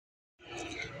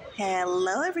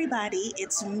Hello, everybody.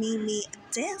 It's Mimi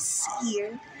Des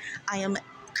here. I am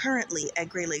currently at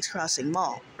Great Lakes Crossing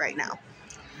Mall right now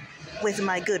with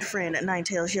my good friend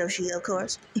Ninetails Yoshi, of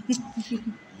course.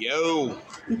 Yo.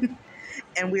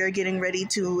 And we are getting ready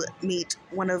to meet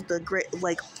one of the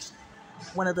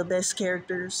best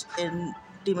characters in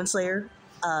Demon Slayer.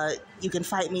 You can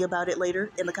fight me about it later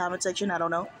in the comment section. I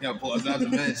don't know. Yeah, plus not to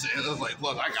mention, it was like,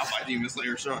 look, I got my Demon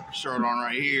Slayer shirt on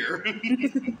right here.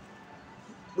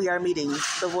 We are meeting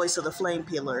the voice of the Flame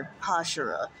Peeler,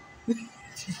 Hashira.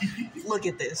 Look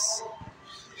at this.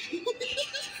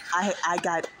 I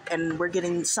got, and we're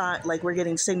getting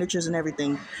signatures and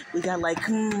everything. We got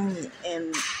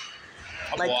and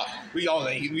we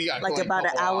got like about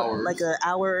an hour, like an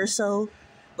hour or so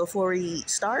before we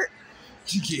start.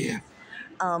 Yeah.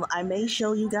 I may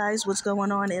show you guys what's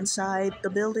going on inside the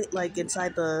building, like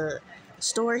inside the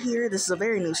store here. This is a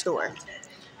very new store.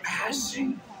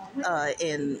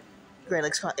 In Great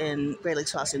Lakes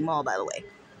Crossing Mall, by the way.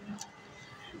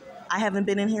 I haven't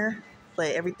been in here,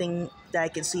 but everything that I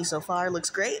can see so far looks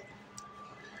great.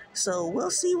 So we'll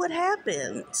see what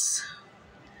happens.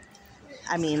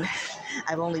 I mean,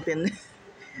 I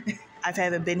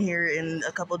haven't been here in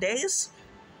a couple days,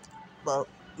 well,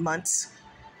 months,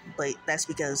 but that's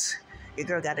because your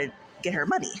girl got to get her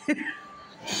money.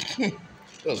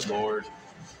 Good Lord.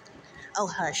 Oh,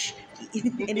 hush.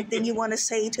 Anything you want to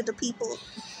say to the people?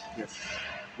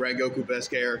 Rengoku,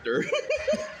 best character.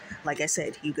 Like I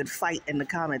said, you could fight in the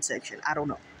comment section. I don't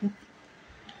know.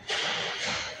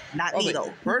 Not me,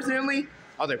 though. Personally,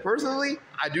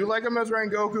 I do like him as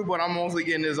Rengoku, but I'm mostly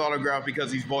getting his autograph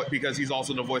because he's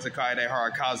also the voice of Kaede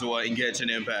Harakazuwa in Genshin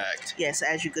Impact. Yes,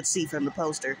 as you could see from the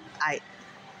poster, I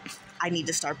need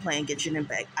to start playing Genshin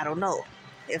Impact. I don't know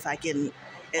if I can.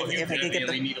 If I can get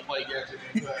need to play Genshin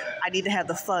Impact. I need to have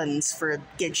the funds for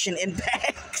Genshin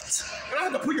Impact. You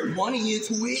don't have to put your money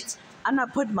into it. I'm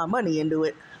not putting my money into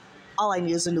it. All I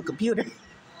need is a new computer.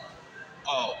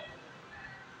 Oh.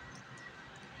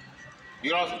 You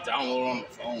can also download it on the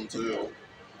phone, too.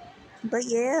 But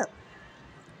yeah.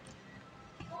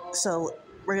 So,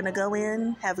 we're going to go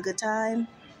in, have a good time.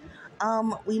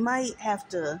 We might have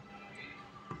to...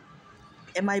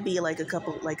 It might be like a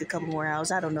couple more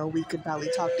hours. I don't know. We could probably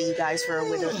talk to you guys for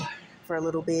a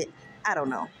little bit. I don't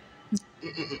know.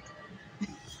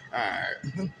 All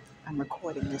right. I'm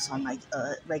recording this on my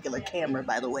regular camera,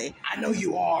 by the way. I know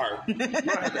you are. You're going to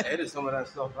have to edit some of that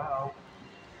stuff out.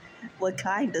 What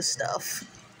kind of stuff?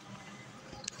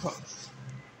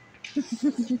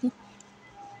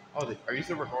 Oh, are you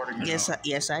still recording? Yes,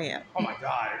 I am. Oh my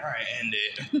God! All right, end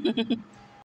it.